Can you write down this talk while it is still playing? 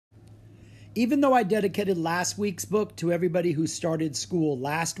Even though I dedicated last week's book to everybody who started school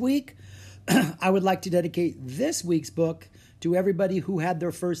last week, I would like to dedicate this week's book to everybody who had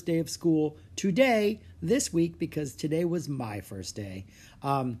their first day of school today, this week, because today was my first day.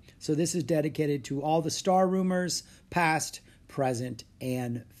 So this is dedicated to all the Star Roomers, past, present,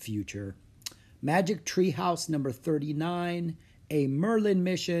 and future. Magic Treehouse number 39, A Merlin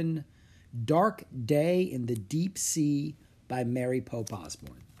Mission, Dark Day in the Deep Sea by Mary Pope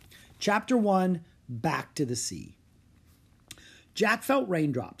Osborne. Chapter 1, Back to the Sea. Jack felt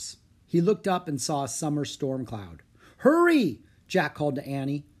raindrops. He looked up and saw a summer storm cloud. "Hurry!" Jack called to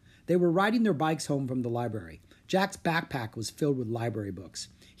Annie. They were riding their bikes home from the library. Jack's backpack was filled with library books.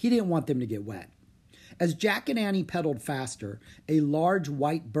 He didn't want them to get wet. As Jack and Annie pedaled faster, a large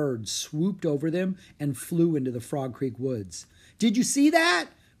white bird swooped over them and flew into the Frog Creek woods. "Did you see that?"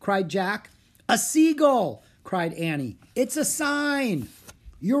 cried Jack. "A seagull!" cried Annie. "It's a sign!"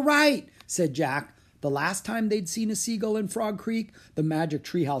 "You're right," said Jack. The last time they'd seen a seagull in Frog Creek, the Magic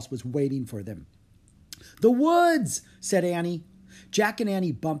Treehouse was waiting for them. "The woods," said Annie. Jack and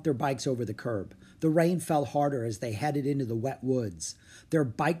Annie bumped their bikes over the curb. The rain fell harder as they headed into the wet woods. Their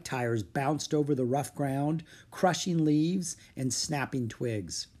bike tires bounced over the rough ground, crushing leaves and snapping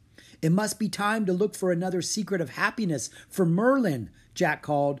twigs. "It must be time to look for another secret of happiness for Merlin," Jack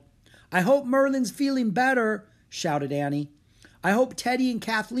called. "I hope Merlin's feeling better," shouted Annie. "I hope Teddy and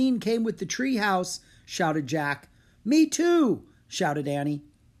Kathleen came with the treehouse," shouted Jack. "Me too," shouted Annie.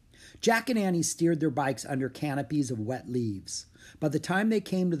 Jack and Annie steered their bikes under canopies of wet leaves. By the time they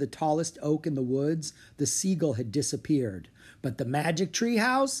came to the tallest oak in the woods, the seagull had disappeared. But the Magic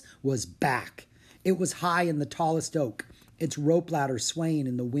Treehouse was back. It was high in the tallest oak, its rope ladder swaying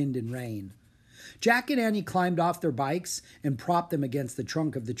in the wind and rain. Jack and Annie climbed off their bikes and propped them against the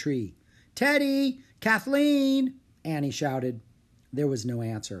trunk of the tree. "Teddy! Kathleen!" Annie shouted. There was no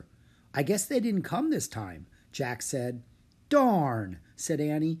answer. "I guess they didn't come this time," Jack said. "Darn," said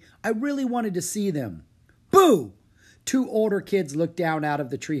Annie. "I really wanted to see them." "Boo!" Two older kids looked down out of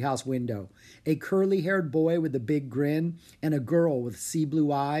the treehouse window. A curly-haired boy with a big grin and a girl with sea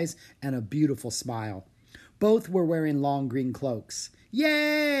blue eyes and a beautiful smile. Both were wearing long green cloaks.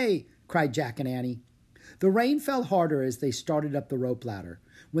 "Yay!" cried Jack and Annie. The rain fell harder as they started up the rope ladder.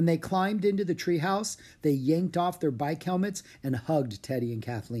 When they climbed into the treehouse, they yanked off their bike helmets and hugged Teddy and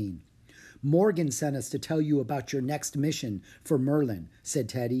Kathleen. "Morgan sent us to tell you about your next mission for Merlin," said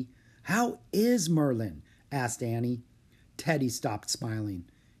Teddy. "How is Merlin?" asked Annie. Teddy stopped smiling.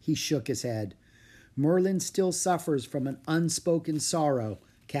 He shook his head. "Merlin still suffers from an unspoken sorrow,"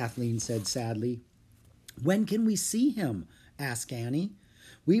 Kathleen said sadly. "When can we see him?" asked Annie.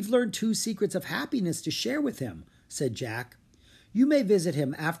 "We've learned 2 secrets of happiness to share with him," said Jack. "You may visit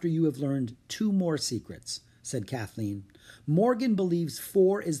him after you have learned 2 more secrets," said Kathleen. "Morgan believes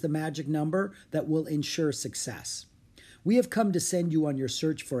 4 is the magic number that will ensure success. We have come to send you on your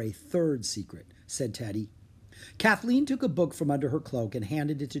search for a 3rd secret," said Teddy. Kathleen took a book from under her cloak and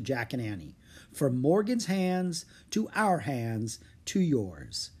handed it to Jack and Annie. "From Morgan's hands to our hands to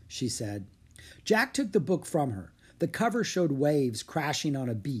yours," she said. Jack took the book from her. The cover showed waves crashing on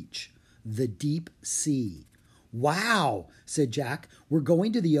a beach. The deep sea. "Wow," said Jack. "We're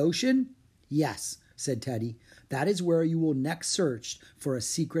going to the ocean?" "Yes," said Teddy. "That is where you will next search for a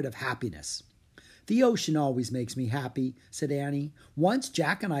secret of happiness." "The ocean always makes me happy," said Annie. "Once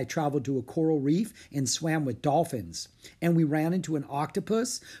Jack and I traveled to a coral reef and swam with dolphins. And we ran into an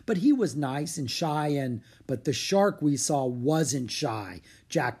octopus, but he was nice and shy But the shark we saw wasn't shy,"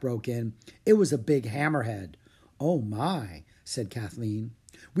 Jack broke in. "It was a big hammerhead." "Oh my," said Kathleen.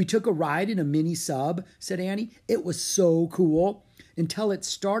 "We took a ride in a mini sub," said Annie. "It was so cool. Until it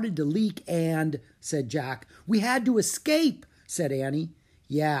started to leak said Jack. "We had to escape," said Annie.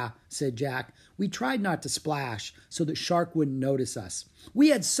 "Yeah," said Jack. "We tried not to splash so the shark wouldn't notice us." "We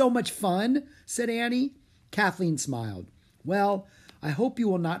had so much fun," said Annie. Kathleen smiled. "Well, I hope you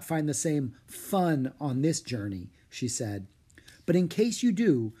will not find the same fun on this journey," she said. "But in case you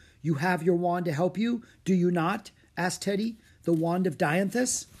do, you have your wand to help you, do you not?" asked Teddy. "The wand of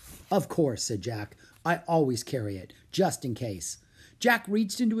Dianthus?" "Of course," said Jack. "I always carry it, just in case." Jack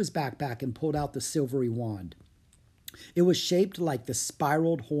reached into his backpack and pulled out the silvery wand. It was shaped like the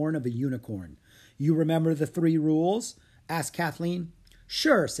spiraled horn of a unicorn. "You remember the 3 rules?" asked Kathleen.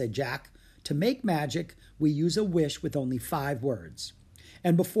 "Sure," said Jack. "To make magic, we use a wish with only 5 words.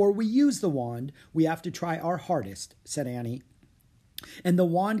 And before we use the wand, we have to try our hardest," said Annie. "And the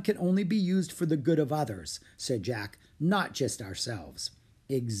wand can only be used for the good of others," said Jack, "not just ourselves."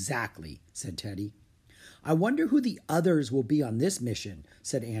 "Exactly," said Teddy. "I wonder who the others will be on this mission,"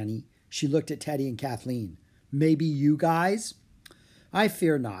 said Annie. She looked at Teddy and Kathleen. "Maybe you guys?" I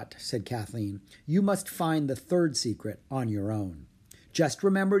fear not, said Kathleen. You must find the third secret on your own. Just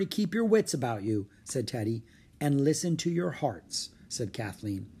remember to keep your wits about you, said Teddy, and listen to your hearts, said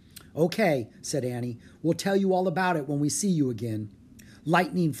Kathleen. Okay, said Annie. We'll tell you all about it when we see you again.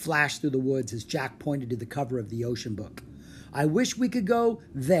 Lightning flashed through the woods as Jack pointed to the cover of the ocean book. I wish we could go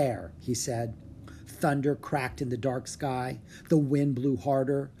there, he said. Thunder cracked in the dark sky. The wind blew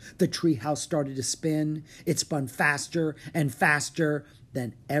harder. The treehouse started to spin. It spun faster and faster.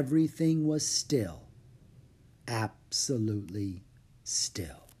 Then everything was still. Absolutely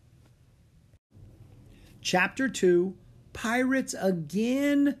still. Chapter 2, Pirates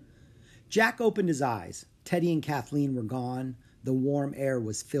Again? Jack opened his eyes. Teddy and Kathleen were gone. The warm air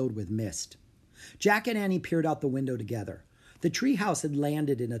was filled with mist. Jack and Annie peered out the window together. The treehouse had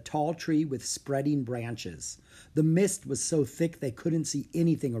landed in a tall tree with spreading branches. The mist was so thick they couldn't see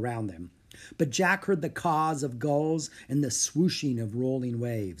anything around them. But Jack heard the caws of gulls and the swooshing of rolling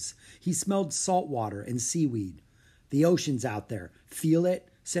waves. He smelled salt water and seaweed. The ocean's out there. Feel it?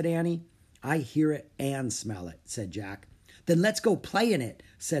 Said Annie. I hear it and smell it, said Jack. Then let's go play in it,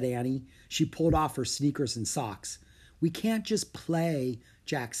 said Annie. She pulled off her sneakers and socks. We can't just play,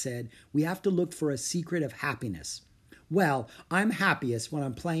 Jack said. We have to look for a secret of happiness. Well, I'm happiest when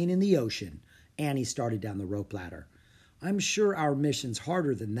I'm playing in the ocean. Annie started down the rope ladder. I'm sure our mission's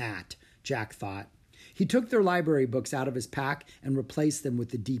harder than that, Jack thought. He took their library books out of his pack and replaced them with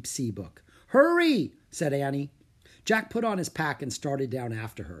the deep sea book. Hurry, said Annie. Jack put on his pack and started down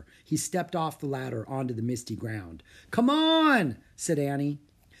after her. He stepped off the ladder onto the misty ground. Come on, said Annie.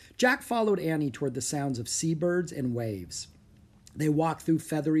 Jack followed Annie toward the sounds of seabirds and waves. They walked through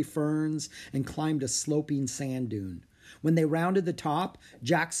feathery ferns and climbed a sloping sand dune. When they rounded the top,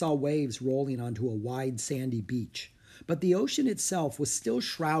 Jack saw waves rolling onto a wide sandy beach. But the ocean itself was still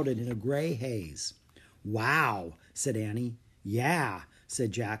shrouded in a gray haze. Wow, said Annie. Yeah,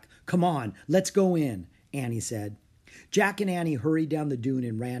 said Jack. Come on, let's go in, Annie said. Jack and Annie hurried down the dune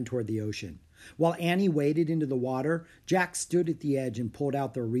and ran toward the ocean. While Annie waded into the water, Jack stood at the edge and pulled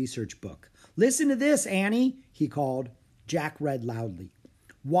out their research book. Listen to this, Annie, he called. Jack read loudly.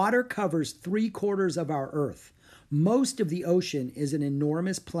 Water covers 3/4 of our earth. Most of the ocean is an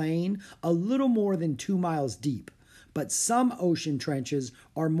enormous plain, a little more than 2 miles deep. But some ocean trenches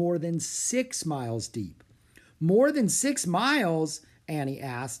are more than 6 miles deep. More than 6 miles? Annie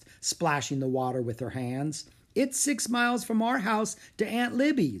asked, splashing the water with her hands. It's 6 miles from our house to Aunt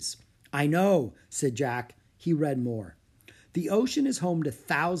Libby's. I know, said Jack. He read more. The ocean is home to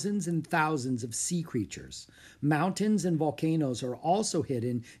thousands and thousands of sea creatures. Mountains and volcanoes are also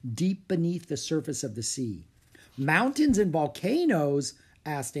hidden deep beneath the surface of the sea. Mountains and volcanoes?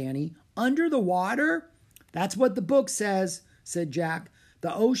 Asked Annie. Under the water? That's what the book says, said Jack.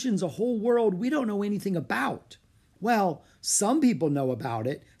 The ocean's a whole world we don't know anything about. Well, some people know about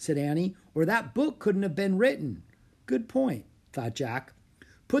it, said Annie, or that book couldn't have been written. Good point, thought Jack.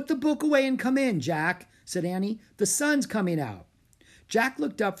 Put the book away and come in, Jack, said Annie. The sun's coming out. Jack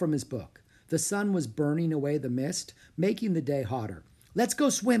looked up from his book. The sun was burning away the mist, making the day hotter. Let's go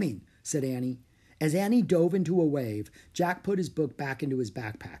swimming, said Annie. As Annie dove into a wave, Jack put his book back into his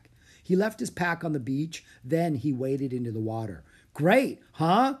backpack. He left his pack on the beach, then he waded into the water. Great,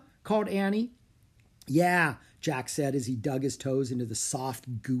 huh? Called Annie. Yeah, Jack said as he dug his toes into the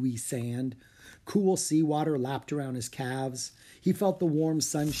soft, gooey sand. Cool seawater lapped around his calves. He felt the warm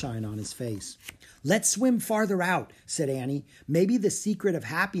sunshine on his face. Let's swim farther out, said Annie. Maybe the secret of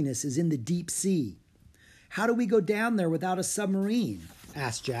happiness is in the deep sea. How do we go down there without a submarine?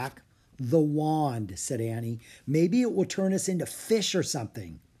 Asked Jack. The wand, said Annie. Maybe it will turn us into fish or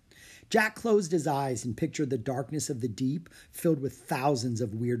something. Jack closed his eyes and pictured the darkness of the deep filled with thousands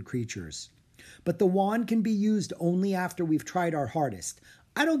of weird creatures. But the wand can be used only after we've tried our hardest.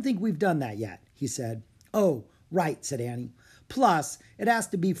 I don't think we've done that yet, he said. Oh, right, said Annie. Plus, it has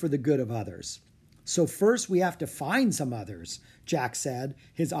to be for the good of others. So first we have to find some others, Jack said,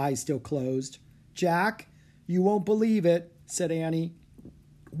 his eyes still closed. Jack, you won't believe it, said Annie.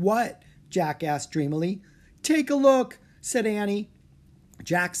 What? Jack asked dreamily. Take a look, said Annie.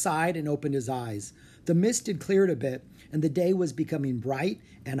 Jack sighed and opened his eyes. The mist had cleared a bit, and the day was becoming bright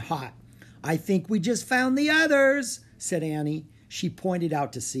and hot. I think we just found the others, said Annie. She pointed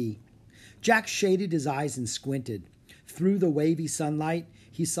out to sea. Jack shaded his eyes and squinted. Through the wavy sunlight,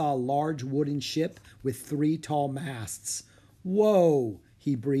 he saw a large wooden ship with 3 tall masts. Whoa,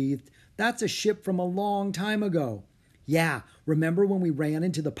 he breathed. That's a ship from a long time ago. Yeah, remember when we ran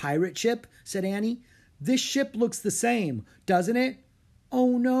into the pirate ship? Said Annie. This ship looks the same, doesn't it?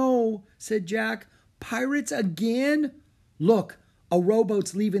 Oh no, said Jack. Pirates again? Look, a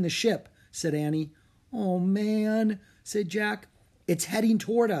rowboat's leaving the ship, said Annie. Oh man, said Jack. It's heading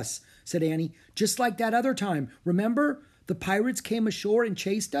toward us, said Annie, just like that other time. Remember? The pirates came ashore and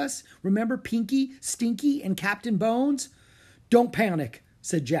chased us. Remember Pinky, Stinky, and Captain Bones? Don't panic,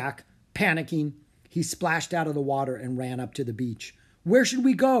 said Jack, panicking. He splashed out of the water and ran up to the beach. Where should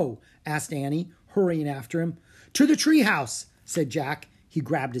we go? Asked Annie, hurrying after him. To the treehouse, said Jack. He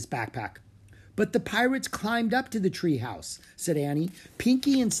grabbed his backpack. But the pirates climbed up to the treehouse, said Annie.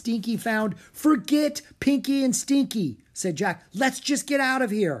 Pinky and Stinky found... Forget Pinky and Stinky, said Jack. Let's just get out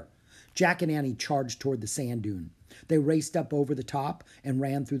of here. Jack and Annie charged toward the sand dune. They raced up over the top and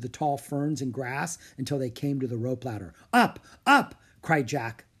ran through the tall ferns and grass until they came to the rope ladder. Up, up, cried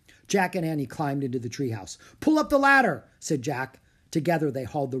Jack. Jack and Annie climbed into the treehouse. Pull up the ladder, said Jack. Together they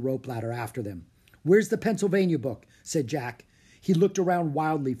hauled the rope ladder after them. Where's the Pennsylvania book? Said Jack. He looked around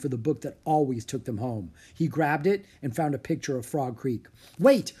wildly for the book that always took them home. He grabbed it and found a picture of Frog Creek.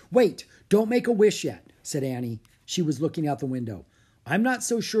 Wait, don't make a wish yet, said Annie. She was looking out the window. I'm not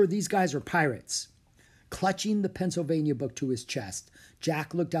so sure these guys are pirates. Clutching the Pennsylvania book to his chest,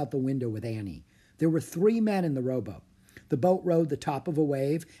 Jack looked out the window with Annie. There were 3 men in the rowboat. The boat rode the top of a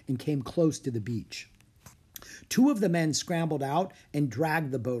wave and came close to the beach. 2 of the men scrambled out and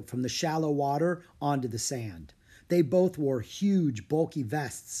dragged the boat from the shallow water onto the sand. They both wore huge, bulky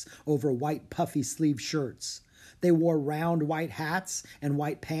vests over white, puffy-sleeved shirts. They wore round white hats and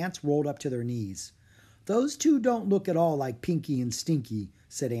white pants rolled up to their knees. Those 2 don't look at all like Pinky and Stinky,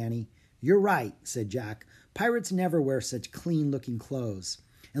 said Annie. You're right, said Jack. Pirates never wear such clean-looking clothes.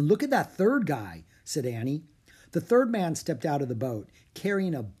 And look at that 3rd guy, said Annie. The 3rd man stepped out of the boat,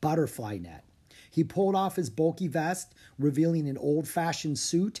 carrying a butterfly net. He pulled off his bulky vest, revealing an old-fashioned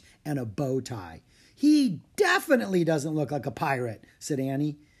suit and a bow tie. He definitely doesn't look like a pirate, said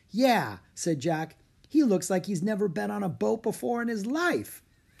Annie. Yeah, said Jack. He looks like he's never been on a boat before in his life.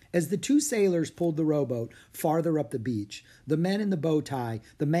 As the 2 sailors pulled the rowboat farther up the beach, the man in the bow tie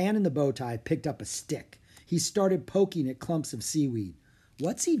picked up a stick. He started poking at clumps of seaweed.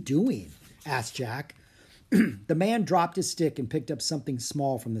 What's he doing? Asked Jack. The man dropped his stick and picked up something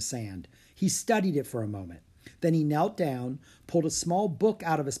small from the sand. He studied it for a moment. Then he knelt down, pulled a small book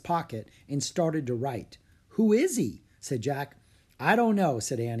out of his pocket, and started to write. Who is he? Said Jack. I don't know,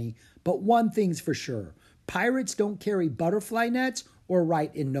 said Annie, but one thing's for sure. Pirates don't carry butterfly nets or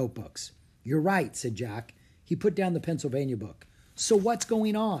write in notebooks. You're right, said Jack. He put down the Pennsylvania book. So what's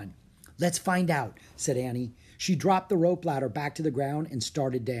going on? Let's find out, said Annie. She dropped the rope ladder back to the ground and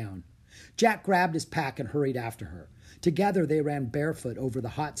started down. Jack grabbed his pack and hurried after her. Together they ran barefoot over the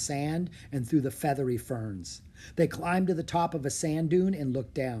hot sand and through the feathery ferns. They climbed to the top of a sand dune and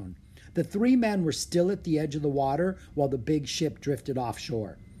looked down. The 3 men were still at the edge of the water while the big ship drifted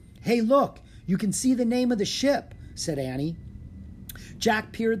offshore. Hey, look, you can see the name of the ship, said Annie.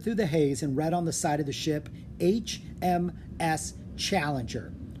 Jack peered through the haze and read on the side of the ship, HMS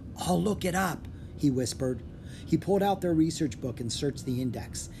Challenger. I'll look it up, he whispered. He pulled out their research book and searched the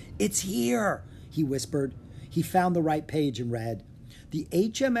index. It's here, he whispered. He found the right page and read, the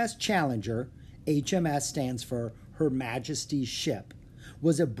HMS Challenger, HMS stands for Her Majesty's Ship,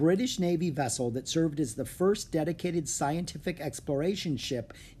 was a British Navy vessel that served as the first dedicated scientific exploration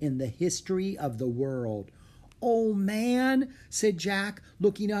ship in the history of the world. Oh, man, said Jack,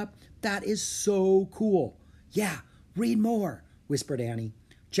 looking up. That is so cool. Yeah, read more, whispered Annie.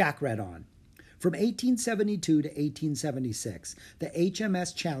 Jack read on. From 1872 to 1876, the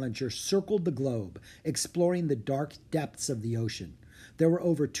HMS Challenger circled the globe, exploring the dark depths of the ocean. There were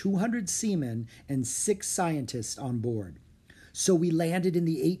over 200 seamen and 6 scientists on board. So we landed in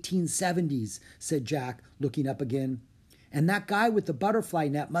the 1870s, said Jack, looking up again. And that guy with the butterfly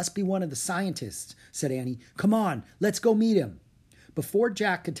net must be one of the scientists, said Annie. Come on, let's go meet him. Before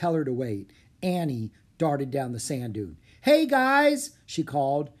Jack could tell her to wait, Annie darted down the sand dune. Hey, guys, she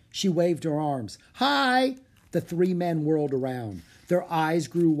called. She waved her arms. Hi! The 3 men whirled around. Their eyes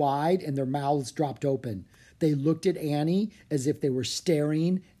grew wide and their mouths dropped open. They looked at Annie as if they were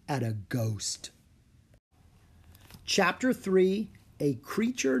staring at a ghost. Chapter 3, A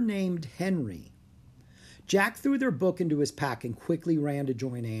Creature Named Henry. Jack threw their book into his pack and quickly ran to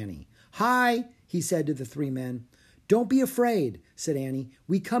join Annie. Hi, he said to the 3 men. Don't be afraid, said Annie.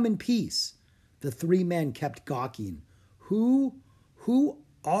 We come in peace. The 3 men kept gawking. Who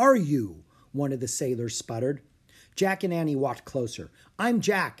are you? One of the sailors sputtered. Jack and Annie walked closer. I'm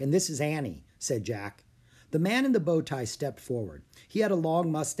Jack, and this is Annie, said Jack. The man in the bow tie stepped forward. He had a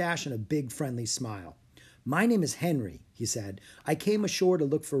long mustache and a big, friendly smile. My name is Henry, he said. I came ashore to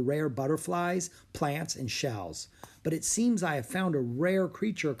look for rare butterflies, plants, and shells. But it seems I have found a rare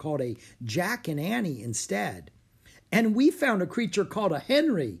creature called a Jack and Annie instead. And we found a creature called a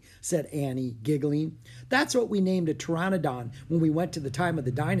Henry, said Annie, giggling. That's what we named a pteranodon when we went to the time of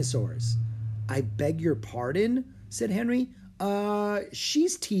the dinosaurs. I beg your pardon, said Henry.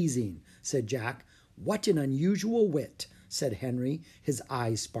 She's teasing, said Jack. What an unusual wit, said Henry, his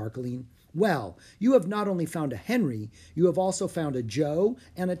eyes sparkling. Well, you have not only found a Henry, you have also found a Joe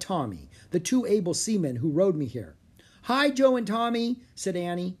and a Tommy, the two able seamen who rowed me here. Hi, Joe and Tommy, said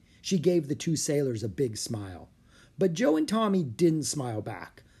Annie. She gave the two sailors a big smile. But Joe and Tommy didn't smile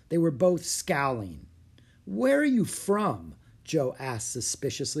back. They were both scowling. Where are you from? Joe asked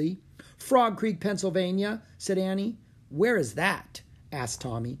suspiciously. Frog Creek, Pennsylvania, said Annie. Where is that? Asked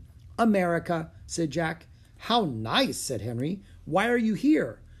Tommy. America, said Jack. How nice, said Henry. Why are you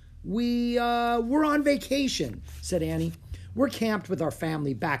here? We're on vacation, said Annie. We're camped with our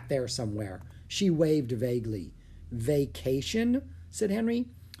family back there somewhere. She waved vaguely. Vacation? Said Henry.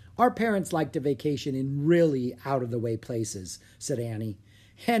 Our parents like to vacation in really out-of-the-way places, said Annie.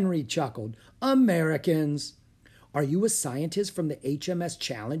 Henry chuckled. Americans. Are you a scientist from the HMS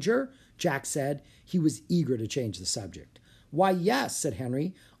Challenger? Jack said. He was eager to change the subject. Why, yes, said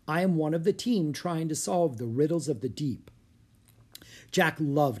Henry. I am one of the team trying to solve the riddles of the deep. Jack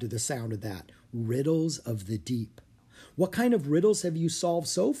loved the sound of that. Riddles of the deep. What kind of riddles have you solved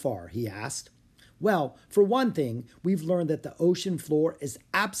so far? He asked. Well, for one thing, we've learned that the ocean floor is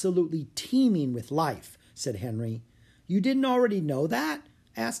absolutely teeming with life, said Henry. You didn't already know that?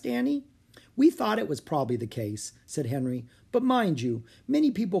 Asked Annie. We thought it was probably the case, said Henry. But mind you, many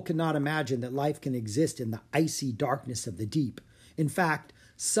people cannot imagine that life can exist in the icy darkness of the deep. In fact,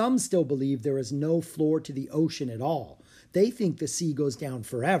 some still believe there is no floor to the ocean at all. They think the sea goes down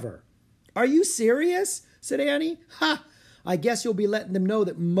forever. Are you serious? Said Annie. Ha! I guess you'll be letting them know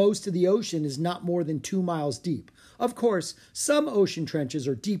that most of the ocean is not more than 2 miles deep. Of course, some ocean trenches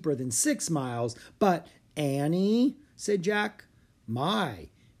are deeper than 6 miles, but Annie, said Jack. My,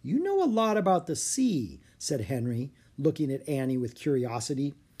 you know a lot about the sea, said Henry, looking at Annie with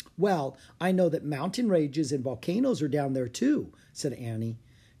curiosity. Well, I know that mountain ranges and volcanoes are down there too, said Annie.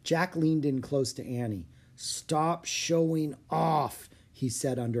 Jack leaned in close to Annie. Stop showing off, he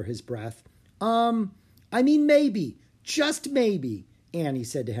said under his breath. I mean maybe, just maybe, Annie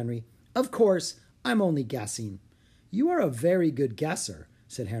said to Henry. Of course, I'm only guessing. You are a very good guesser,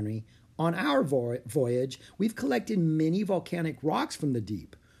 said Henry. On our voyage, we've collected many volcanic rocks from the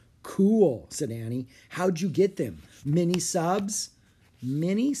deep. Cool, said Annie. How'd you get them? Mini subs?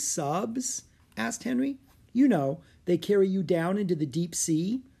 Mini subs? Asked Henry. You know, they carry you down into the deep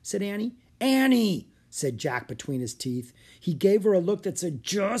sea, said Annie. Annie, said Jack between his teeth. He gave her a look that said,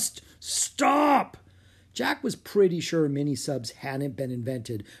 just stop. Jack was pretty sure mini subs hadn't been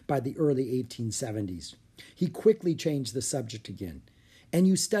invented by the early 1870s. He quickly changed the subject again. And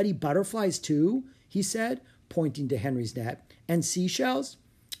you study butterflies too? He said, pointing to Henry's net. And seashells?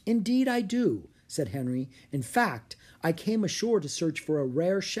 Indeed I do, said Henry. In fact, I came ashore to search for a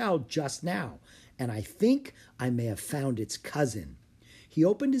rare shell just now, and I think I may have found its cousin. He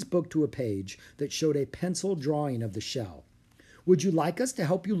opened his book to a page that showed a pencil drawing of the shell. Would you like us to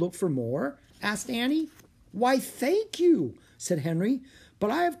help you look for more? Asked Annie. Why, thank you, said Henry, but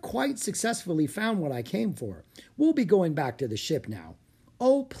I have quite successfully found what I came for. We'll be going back to the ship now.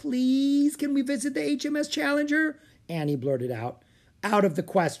 Oh, please, can we visit the HMS Challenger? Annie blurted out. Out of the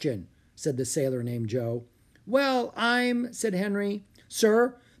question, said the sailor named Joe. Well, said Henry.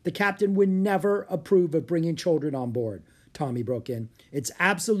 Sir, the captain would never approve of bringing children on board, Tommy broke in. It's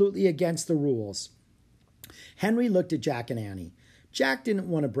absolutely against the rules. Henry looked at Jack and Annie. Jack didn't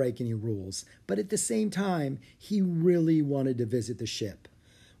want to break any rules, but at the same time, he really wanted to visit the ship.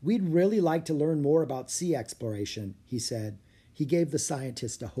 We'd really like to learn more about sea exploration, he said. He gave the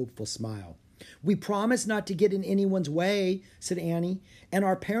scientist a hopeful smile. We promise not to get in anyone's way, said Annie, and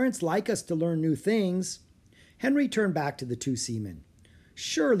our parents like us to learn new things. Henry turned back to the two seamen.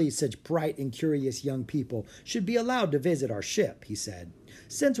 Surely such bright and curious young people should be allowed to visit our ship, he said.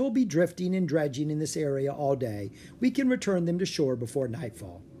 Since we'll be drifting and dredging in this area all day, we can return them to shore before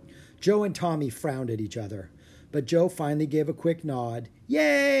nightfall. Joe and Tommy frowned at each other, but Joe finally gave a quick nod.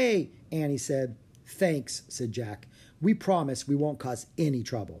 Yay! Annie said. Thanks, said Jack. We promise we won't cause any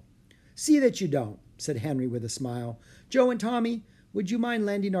trouble. See that you don't, said Henry with a smile. Joe and Tommy, would you mind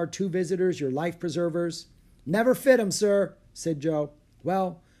lending our two visitors your life preservers? Never fit 'em, sir, said Joe.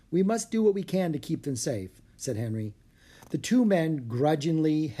 Well, we must do what we can to keep them safe, said Henry. The two men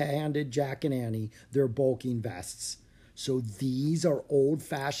grudgingly handed Jack and Annie their bulking vests. So these are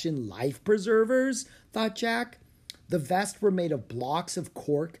old-fashioned life preservers, thought Jack. The vests were made of blocks of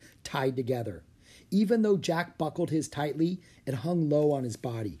cork tied together. Even though Jack buckled his tightly, it hung low on his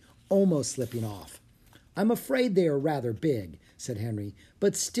body, almost slipping off. I'm afraid they are rather big, said Henry,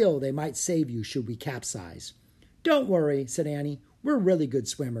 but still they might save you should we capsize. Don't worry, said Annie. We're really good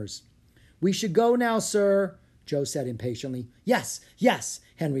swimmers. We should go now, sir, Joe said impatiently. Yes, yes,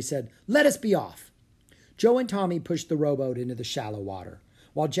 Henry said. Let us be off. Joe and Tommy pushed the rowboat into the shallow water.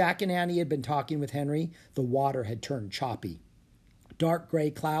 While Jack and Annie had been talking with Henry, the water had turned choppy. Dark gray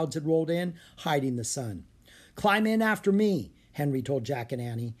clouds had rolled in, hiding the sun. Climb in after me, Henry told Jack and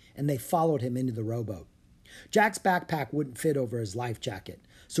Annie, and they followed him into the rowboat. Jack's backpack wouldn't fit over his life jacket,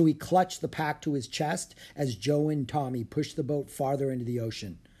 so he clutched the pack to his chest as Joe and Tommy pushed the boat farther into the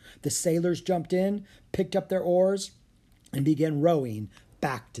ocean. The sailors jumped in, picked up their oars, and began rowing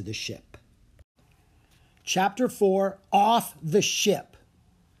back to the ship. Chapter 4, Off the Ship.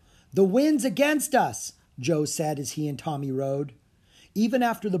 The wind's against us, Joe said as he and Tommy rowed. Even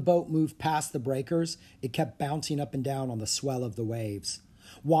after the boat moved past the breakers, it kept bouncing up and down on the swell of the waves.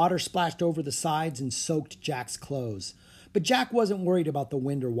 Water splashed over the sides and soaked Jack's clothes. But Jack wasn't worried about the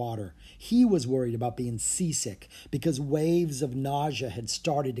wind or water. He was worried about being seasick because waves of nausea had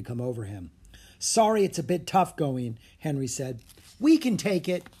started to come over him. Sorry it's a bit tough going, Henry said. We can take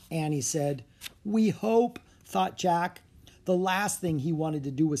it, Annie said. We hope, thought Jack. The last thing he wanted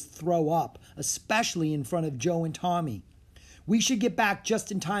to do was throw up, especially in front of Joe and Tommy. We should get back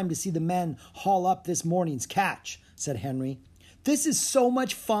just in time to see the men haul up this morning's catch, said Henry. This is so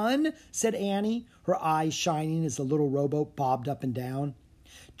much fun, said Annie, her eyes shining as the little rowboat bobbed up and down.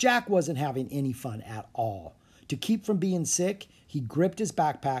 Jack wasn't having any fun at all. To keep from being sick, he gripped his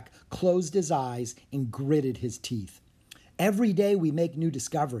backpack, closed his eyes, and gritted his teeth. Every day we make new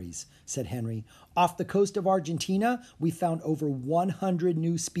discoveries, said Henry. Off the coast of Argentina, we found over 100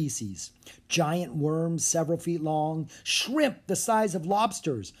 new species. Giant worms several feet long, shrimp the size of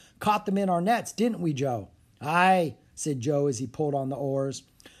lobsters. Caught them in our nets, didn't we, Joe? Aye, said Joe as he pulled on the oars.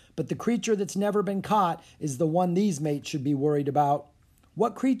 But the creature that's never been caught is the one these mates should be worried about.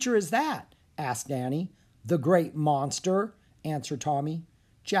 What creature is that? Asked Annie. The great monster, answered Tommy.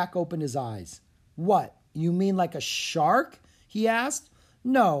 Jack opened his eyes. What, you mean like a shark? He asked.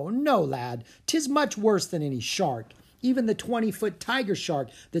 No, lad. 'Tis much worse than any shark. Even the 20-foot tiger shark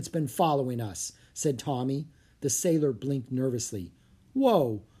that's been following us, said Tommy. The sailor blinked nervously.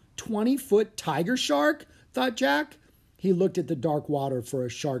 Whoa, 20-foot tiger shark? Thought Jack. He looked at the dark water for a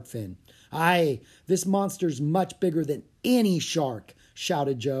shark fin. Aye, this monster's much bigger than any shark,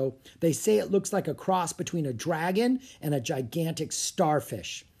 shouted Joe. They say it looks like a cross between a dragon and a gigantic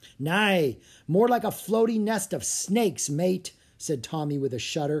starfish. Nay, more like a floating nest of snakes, mate, said Tommy with a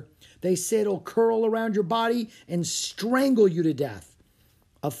shudder. They say it'll curl around your body and strangle you to death.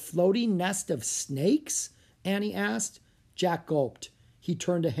 A floating nest of snakes? Annie asked. Jack gulped. He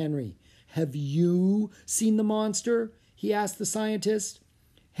turned to Henry. Have you seen the monster? He asked the scientist.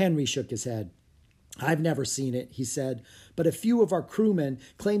 Henry shook his head. I've never seen it, he said, but a few of our crewmen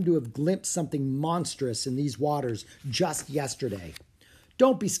claim to have glimpsed something monstrous in these waters just yesterday.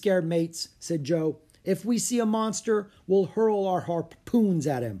 Don't be scared, mates, said Joe. If we see a monster, we'll hurl our harpoons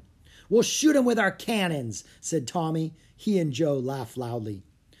at him. We'll shoot him with our cannons, said Tommy. He and Joe laughed loudly.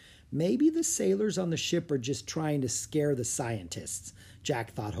 Maybe the sailors on the ship are just trying to scare the scientists,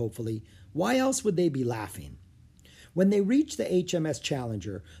 Jack thought hopefully. Why else would they be laughing? When they reached the HMS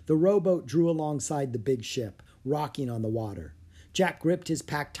Challenger, the rowboat drew alongside the big ship, rocking on the water. Jack gripped his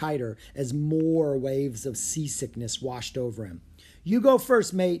pack tighter as more waves of seasickness washed over him. You go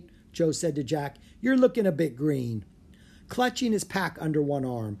first, mate, Joe said to Jack. You're looking a bit green. Clutching his pack under one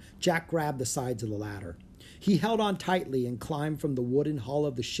arm, Jack grabbed the sides of the ladder. He held on tightly and climbed from the wooden hull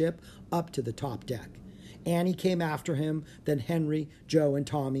of the ship up to the top deck. Annie came after him, then Henry, Joe, and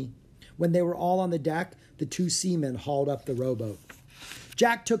Tommy. When they were all on the deck, the two seamen hauled up the rowboat.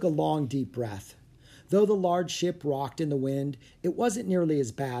 Jack took a long, deep breath. Though the large ship rocked in the wind, it wasn't nearly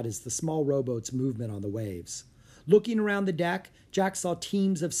as bad as the small rowboat's movement on the waves. Looking around the deck, Jack saw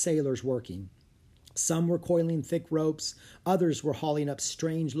teams of sailors working. Some were coiling thick ropes, others were hauling up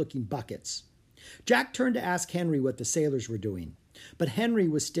strange-looking buckets. Jack turned to ask Henry what the sailors were doing, but Henry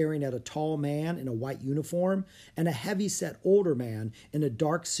was staring at a tall man in a white uniform and a heavy-set older man in a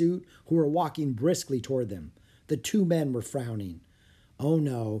dark suit who were walking briskly toward them. The two men were frowning. "Oh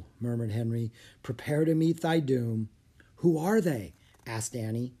no," murmured Henry, "prepare to meet thy doom." "Who are they?" asked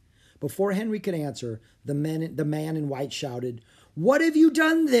Annie. Before Henry could answer, the man in white shouted, "What have you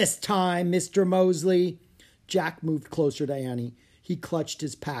done this time, Mr. Mosley?" Jack moved closer to Annie. He clutched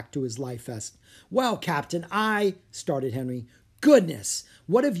his pack to his life vest. "Well, Captain, started Henry. "Goodness,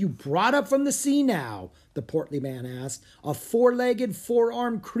 what have you brought up from the sea now?" the portly man asked. "A four-legged,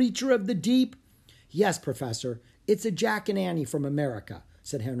 four-armed creature of the deep?" "Yes, Professor, it's a Jack and Annie from America,"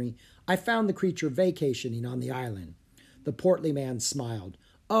 said Henry. "I found the creature vacationing on the island." The portly man smiled.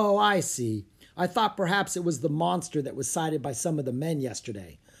 "Oh, I see. I thought perhaps it was the monster that was sighted by some of the men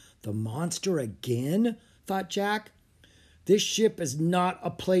yesterday." "The monster again?" thought Jack. "This ship is not a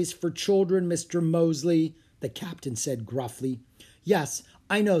place for children, Mr. Mosley," the captain said gruffly. "Yes,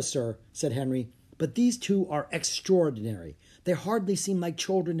 I know, sir," said Henry, "but these two are extraordinary. They hardly seem like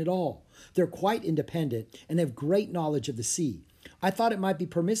children at all. They're quite independent and have great knowledge of the sea. I thought it might be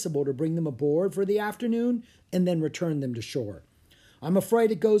permissible to bring them aboard for the afternoon and then return them to shore." "I'm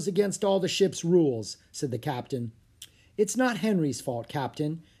afraid it goes against all the ship's rules," said the captain. "It's not Henry's fault,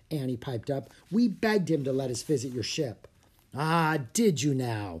 Captain," Annie piped up. "We begged him to let us visit your ship." "Ah, did you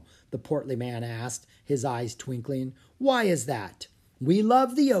now?" the portly man asked, his eyes twinkling. "Why is that?" "We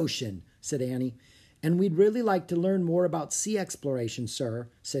love the ocean," said Annie. "And we'd really like to learn more about sea exploration, sir,"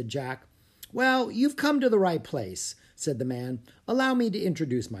 said Jack. "Well, you've come to the right place," said the man. "Allow me to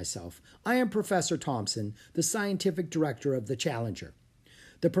introduce myself. I am Professor Thompson, the scientific director of the Challenger."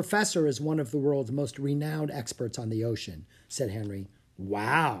 "The professor is one of the world's most renowned experts on the ocean," said Henry.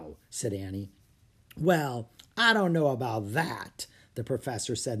 "Wow," said Annie. "Well, I don't know about that," the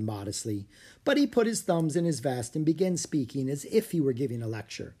professor said modestly, but he put his thumbs in his vest and began speaking as if he were giving a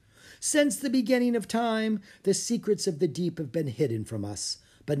lecture. "Since the beginning of time, the secrets of the deep have been hidden from us.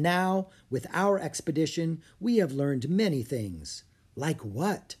 But now, with our expedition, we have learned many things." "Like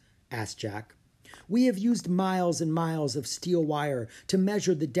what?" asked Jack. "We have used miles and miles of steel wire to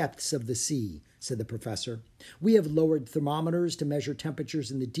measure the depths of the sea," said the professor. "We have lowered thermometers to measure temperatures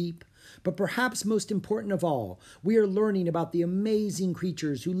in the deep. But perhaps most important of all, we are learning about the amazing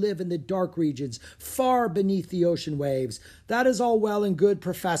creatures who live in the dark regions far beneath the ocean waves." "That is all well and good,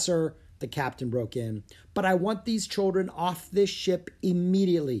 Professor," the captain broke in, "but I want these children off this ship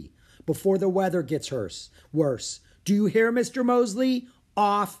immediately, before the weather gets worse. Do you hear, Mr. Mosley?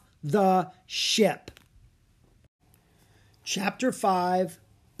 Off the ship." Chapter 5,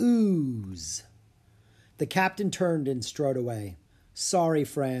 Ooze. The captain turned and strode away. "Sorry,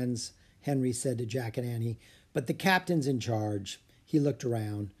 friends," Henry said to Jack and Annie, "but the captain's in charge." He looked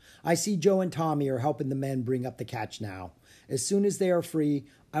around. "I see Joe and Tommy are helping the men bring up the catch now. As soon as they are free,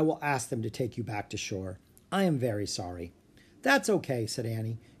 I will ask them to take you back to shore. I am very sorry." "That's okay," said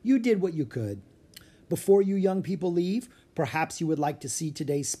Annie. "You did what you could." "Before you young people leave, perhaps you would like to see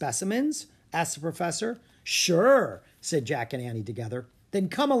today's specimens?" asked the professor. "Sure," said Jack and Annie together. "Then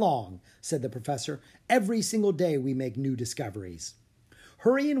come along," said the professor. "Every single day we make new discoveries."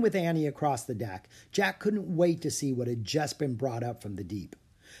 Hurrying with Annie across the deck, Jack couldn't wait to see what had just been brought up from the deep.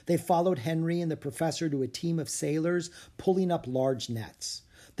 They followed Henry and the professor to a team of sailors pulling up large nets.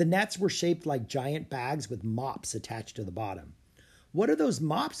 The nets were shaped like giant bags with mops attached to the bottom. "What are those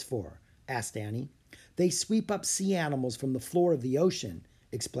mops for?" asked Annie. "They sweep up sea animals from the floor of the ocean,"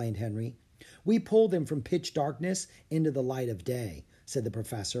 explained Henry. "We pull them from pitch darkness into the light of day," said the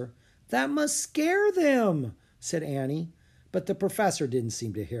professor. "That must scare them," said Annie. But the professor didn't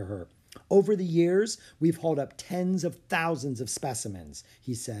seem to hear her. "Over the years, we've hauled up tens of thousands of specimens,"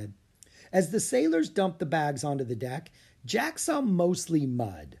 he said. As the sailors dumped the bags onto the deck, Jack saw mostly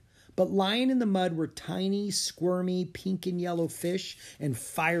mud. But lying in the mud were tiny, squirmy, pink and yellow fish and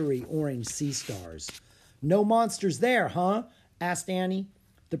fiery orange sea stars. "No monsters there, huh?" asked Annie.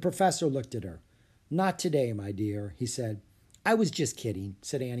 The professor looked at her. "Not today, my dear," he said. "I was just kidding,"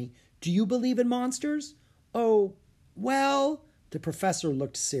 said Annie. "Do you believe in monsters?" "Oh, well," the professor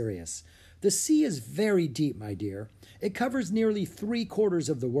looked serious. "The sea is very deep, my dear. It covers nearly 3/4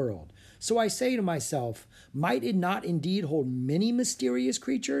 of the world. So I say to myself, might it not indeed hold many mysterious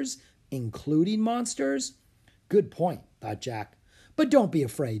creatures, including monsters?" "Good point," thought Jack. "But don't be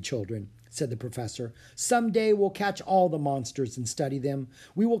afraid, children," said the professor. "Some day we'll catch all the monsters and study them.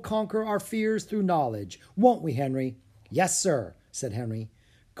 We will conquer our fears through knowledge. Won't we, Henry?" "Yes, sir," said Henry.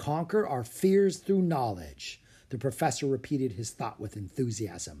 "Conquer our fears through knowledge." The professor repeated his thought with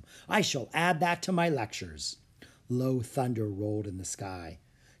enthusiasm. "I shall add that to my lectures." Low thunder rolled in the sky.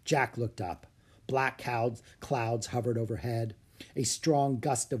 Jack looked up. Black clouds hovered overhead. A strong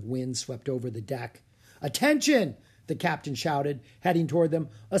gust of wind swept over the deck. "Attention!" the captain shouted, heading toward them.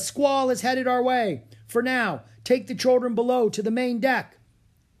 "A squall is headed our way. For now, take the children below to the main deck."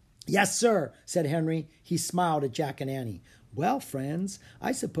 "Yes, sir," said Henry. He smiled at Jack and Annie. "Well, friends,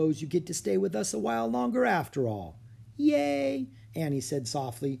 I suppose you get to stay with us a while longer after all." "Yay," Annie said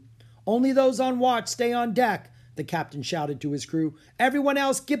softly. "Only those on watch stay on deck," the captain shouted to his crew. "Everyone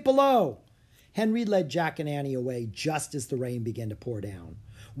else get below." Henry led Jack and Annie away just as the rain began to pour down.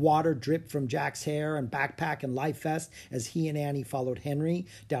 Water dripped from Jack's hair and backpack and life vest as he and Annie followed Henry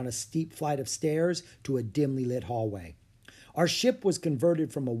down a steep flight of stairs to a dimly lit hallway. Our ship was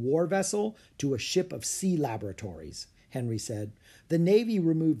converted from a war vessel to a ship of sea laboratories, Henry said. The Navy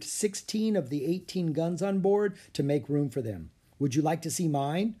removed 16 of the 18 guns on board to make room for them. Would you like to see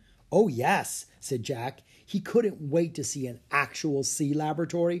mine? Oh, yes, said Jack. He couldn't wait to see an actual sea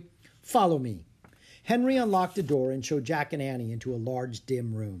laboratory. Follow me. Henry unlocked a door and showed Jack and Annie into a large,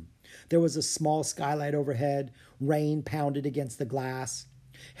 dim room. There was a small skylight overhead. Rain pounded against the glass.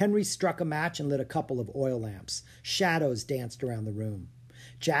 Henry struck a match and lit a couple of oil lamps. Shadows danced around the room.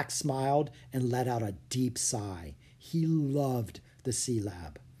 Jack smiled and let out a deep sigh. He loved the sea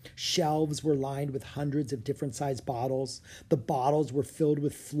lab. Shelves were lined with hundreds of different sized bottles. The bottles were filled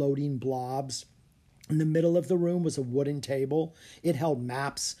with floating blobs. In the middle of the room was a wooden table. It held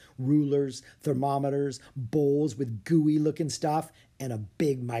maps, rulers, thermometers, bowls with gooey-looking stuff, and a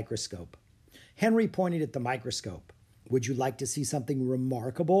big microscope. Henry pointed at the microscope. Would you like to see something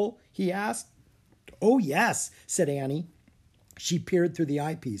remarkable? He asked. Oh, yes, said Annie. She peered through the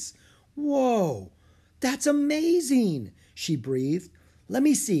eyepiece. Whoa, that's amazing, she breathed. Let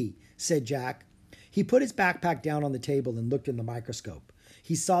me see, said Jack. He put his backpack down on the table and looked in the microscope.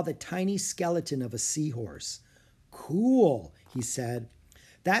 He saw the tiny skeleton of a seahorse. Cool, he said.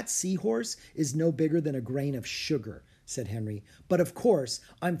 That seahorse is no bigger than a grain of sugar, said Henry. But of course,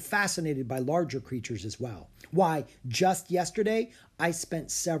 I'm fascinated by larger creatures as well. Why, just yesterday, I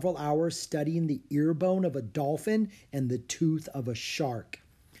spent several hours studying the ear bone of a dolphin and the tooth of a shark.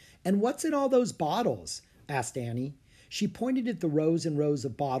 And what's in all those bottles? Asked Annie. She pointed at the rows and rows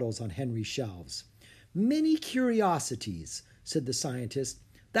of bottles on Henry's shelves. Many curiosities, said the scientist.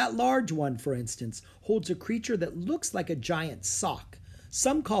 That large one, for instance, holds a creature that looks like a giant sock.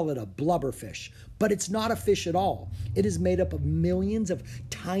 Some call it a blubberfish, but it's not a fish at all. It is made up of millions of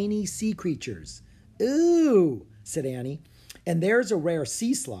tiny sea creatures. Ooh, said Annie. And there's a rare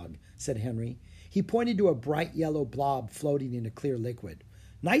sea slug, said Henry. He pointed to a bright yellow blob floating in a clear liquid.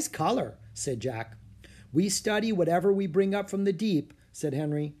 Nice color, said Jack. We study whatever we bring up from the deep, said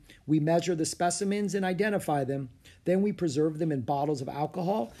Henry. We measure the specimens and identify them. Then we preserve them in bottles of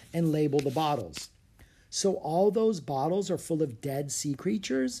alcohol and label the bottles. So all those bottles are full of dead sea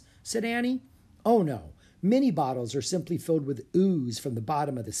creatures? Said Annie. Oh, no. Many bottles are simply filled with ooze from the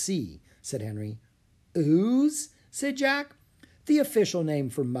bottom of the sea, said Henry. Ooze? Said Jack. The official name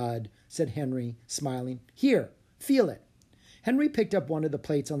for mud, said Henry, smiling. Here, feel it. Henry picked up one of the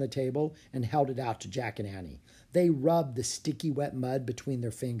plates on the table and held it out to Jack and Annie. They rubbed the sticky, wet mud between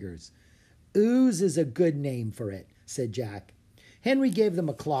their fingers. Ooze is a good name for it, said Jack. Henry gave them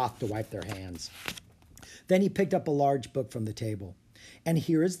a cloth to wipe their hands. Then he picked up a large book from the table. And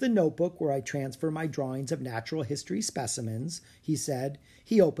here is the notebook where I transfer my drawings of natural history specimens, he said.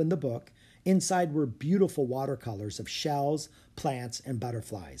 He opened the book. Inside were beautiful watercolors of shells, plants, and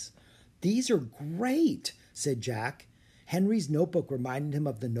butterflies. These are great, said Jack. Henry's notebook reminded him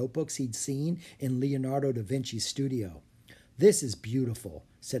of the notebooks he'd seen in Leonardo da Vinci's studio. This is beautiful,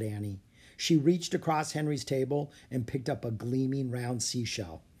 said Annie. She reached across Henry's table and picked up a gleaming round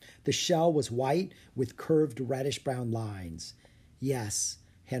seashell. The shell was white with curved reddish-brown lines. Yes,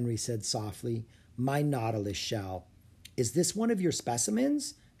 Henry said softly, my nautilus shell. Is this one of your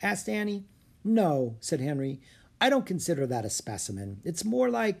specimens? Asked Annie. No, said Henry. I don't consider that a specimen. It's more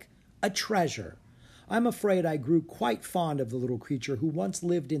like a treasure. I'm afraid I grew quite fond of the little creature who once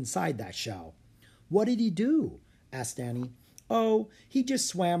lived inside that shell. What did he do? Asked Annie. Oh, he just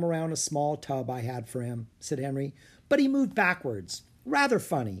swam around a small tub I had for him, said Henry. But he moved backwards. Rather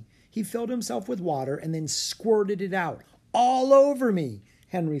funny. He filled himself with water and then squirted it out. All over me,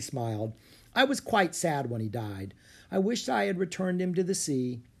 Henry smiled. I was quite sad when he died. I wished I had returned him to the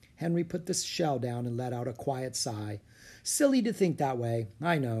sea. Henry put the shell down and let out a quiet sigh. Silly to think that way,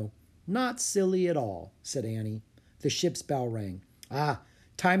 I know. Not silly at all, said Annie. The ship's bell rang. Ah,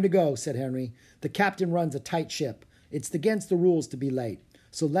 time to go, said Henry. The captain runs a tight ship. It's against the rules to be late.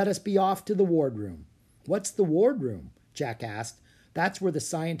 So let us be off to the wardroom. What's the wardroom? Jack asked. That's where the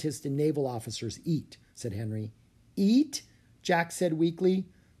scientists and naval officers eat, said Henry. Eat? Jack said weakly.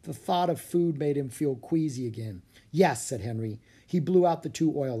 The thought of food made him feel queasy again. Yes, said Henry. He blew out the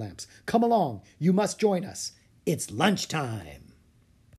 2 oil lamps. Come along. You must join us. It's lunchtime.